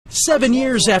7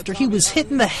 years after he was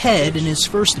hit in the head in his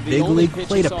first big league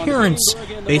plate appearance,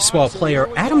 baseball player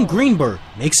Adam Greenberg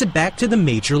makes it back to the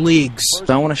major leagues.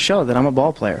 I want to show that I'm a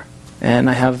ball player and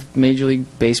I have Major League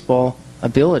Baseball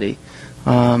ability.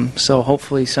 So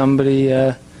hopefully somebody,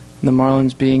 the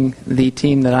Marlins being the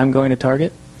team that I'm going to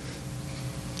target,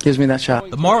 gives me that shot.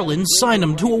 The Marlins signed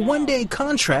him to a one-day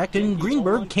contract, and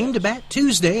Greenberg came to bat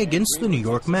Tuesday against the New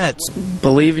York Mets.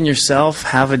 Believe in yourself,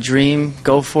 have a dream,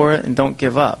 go for it, and don't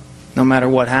give up, no matter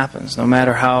what happens, no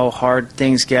matter how hard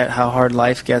things get, how hard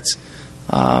life gets.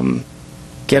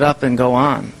 Get up and go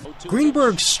on.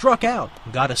 Greenberg struck out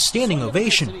and got a standing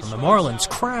ovation from the Marlins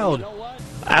crowd.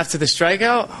 After the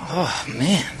strikeout, oh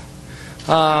man,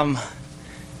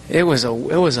 it was a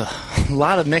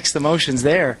lot of mixed emotions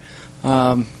there.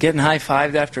 Getting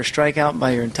high-fived after a strikeout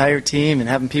by your entire team and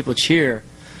having people cheer,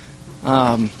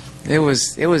 it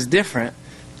was different,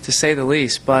 to say the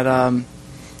least. But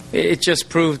it just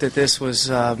proved that this was,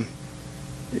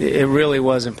 it really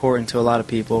was important to a lot of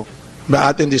people. But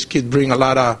I think this kid bring a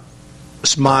lot of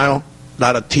smile, a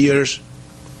lot of tears.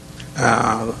 You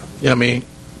know what I mean?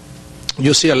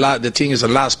 You see a lot, the team is the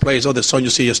last place, all of a sudden you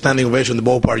see a standing ovation in the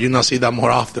ballpark. You not see that more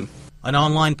often. An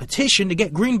online petition to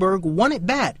get Greenberg one at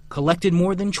bat collected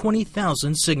more than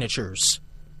 20,000 signatures.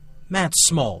 Matt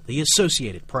Small, The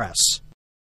Associated Press.